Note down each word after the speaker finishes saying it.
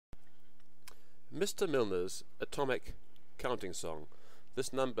Mr. Millner's atomic counting song.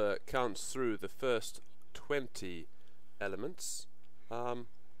 This number counts through the first 20 elements, and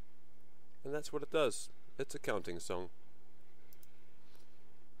that's what it does. It's a counting song.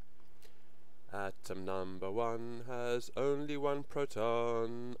 Atom number 1 has only one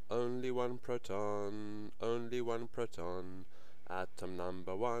proton, only one proton, only one proton. Atom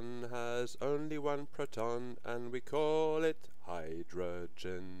number 1 has only one proton, and we call it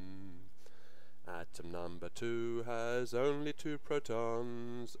hydrogen. Atom number 2 has only two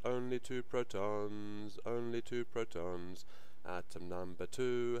protons, only two protons, only two protons. Atom number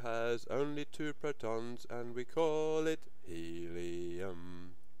 2 has only two protons, and we call it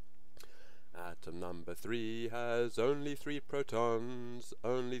helium. Atom number 3 has only three protons,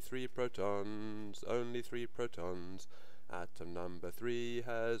 only three protons, only three protons. Atom number 3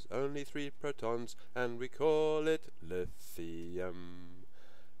 has only three protons, and we call it lithium.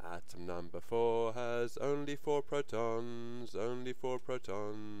 Atom number 4 has only four protons, only four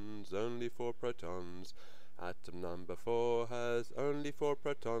protons, only four protons. Atom number 4 has only four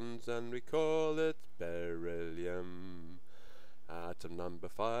protons, and we call it beryllium. Atom number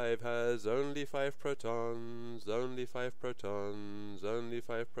 5 has only five protons, only five protons, only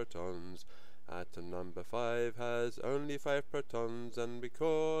five protons. Atom number 5 has only five protons, and we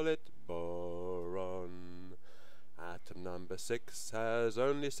call it boron. Atom number 6 has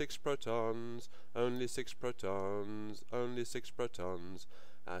only six protons, only six protons, only six protons.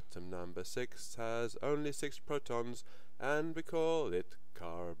 Atom number 6 has only six protons, and we call it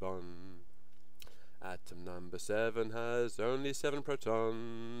carbon. Atom number 7 has only seven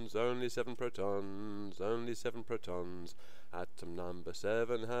protons, only seven protons, only seven protons. Atom number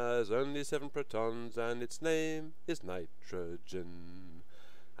 7 has only seven protons, and its name is nitrogen.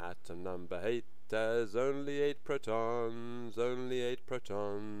 Atom number 8 has only eight protons, only eight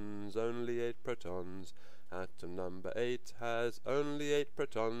protons, only eight protons. Atom number 8 has only eight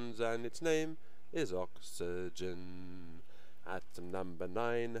protons, and its name is oxygen. Atom number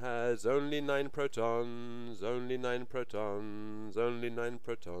 9 has only nine protons, only nine protons, only nine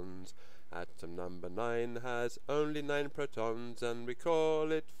protons. Atom number 9 has only nine protons, and we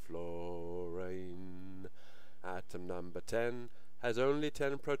call it fluorine. Atom number 10 has only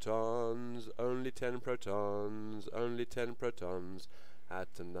 10 protons, only 10 protons, only 10 protons.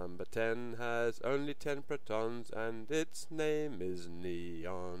 Atom number 10 has only 10 protons, and its name is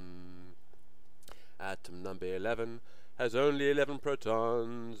neon. Atom number 11 has only 11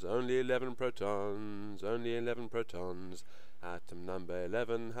 protons, only 11 protons, only 11 protons. Atom number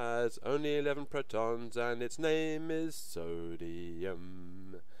 11 has only 11 protons, and its name is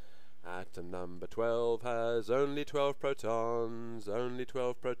sodium. Atom number 12 has only 12 protons, only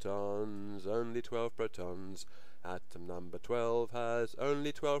 12 protons, only 12 protons. Atom number 12 has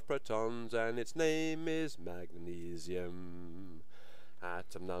only 12 protons, and its name is magnesium.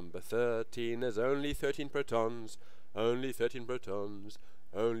 Atom number 13 has only 13 protons, only 13 protons,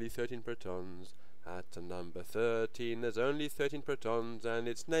 only 13 protons. Atom number 13 has only 13 protons, and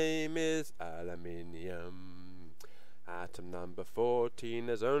its name is aluminium. Atom number 14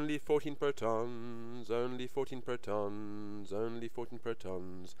 has only 14 protons, only 14 protons, only 14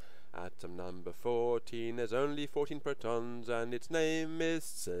 protons. Atom number 14 has only 14 protons, and its name is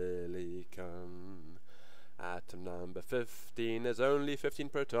silicon. Atom number 15 has only 15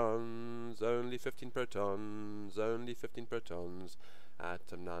 protons, only 15 protons, only 15 protons.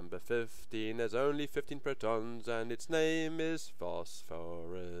 Atom number 15 has only 15 protons, and its name is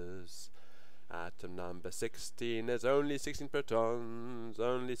phosphorus. Atom number 16 has only 16 protons,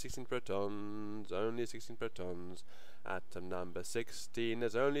 only 16 protons, only 16 protons. Atom number 16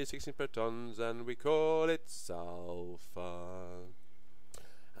 has only 16 protons, and we call it sulfur.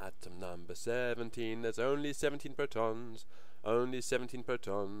 Atom number 17 has only 17 protons, only 17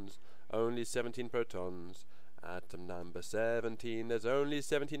 protons, only 17 protons. Atom number 17 has only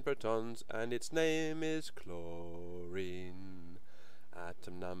 17 protons, and its name is chlorine.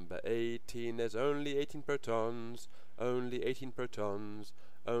 Atom number 18 has only 18 protons, only 18 protons,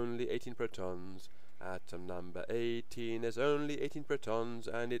 only 18 protons. Atom number 18 has only 18 protons,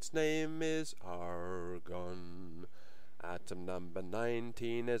 and its name is argon. Atom number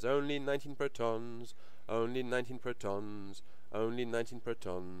 19 has only 19 protons, only 19 protons, only 19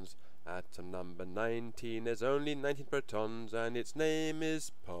 protons. Atom number 19 has only 19 protons, and its name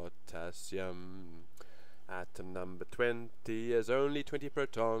is potassium. Atom number 20 has only 20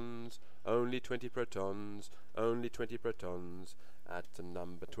 protons, only 20 protons, only 20 protons. Atom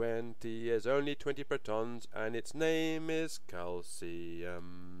number 20 has only 20 protons, and its name is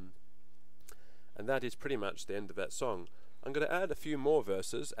calcium. And that is pretty much the end of that song. I'm going to add a few more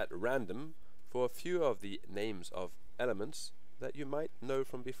verses at random for a few of the names of elements that you might know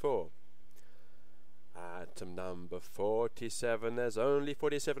from before. Atom number 47 has only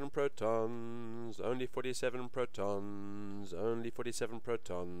 47 protons, only 47 protons, only 47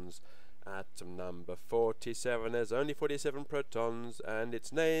 protons. Atom number 47 has only 47 protons, and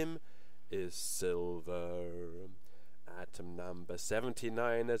its name is silver. Atom number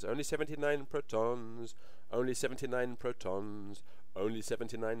 79 has only 79 protons, only 79 protons, only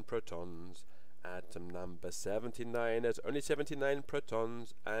 79 protons. Atom number 79 has only 79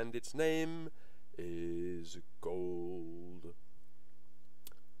 protons, and its name is gold.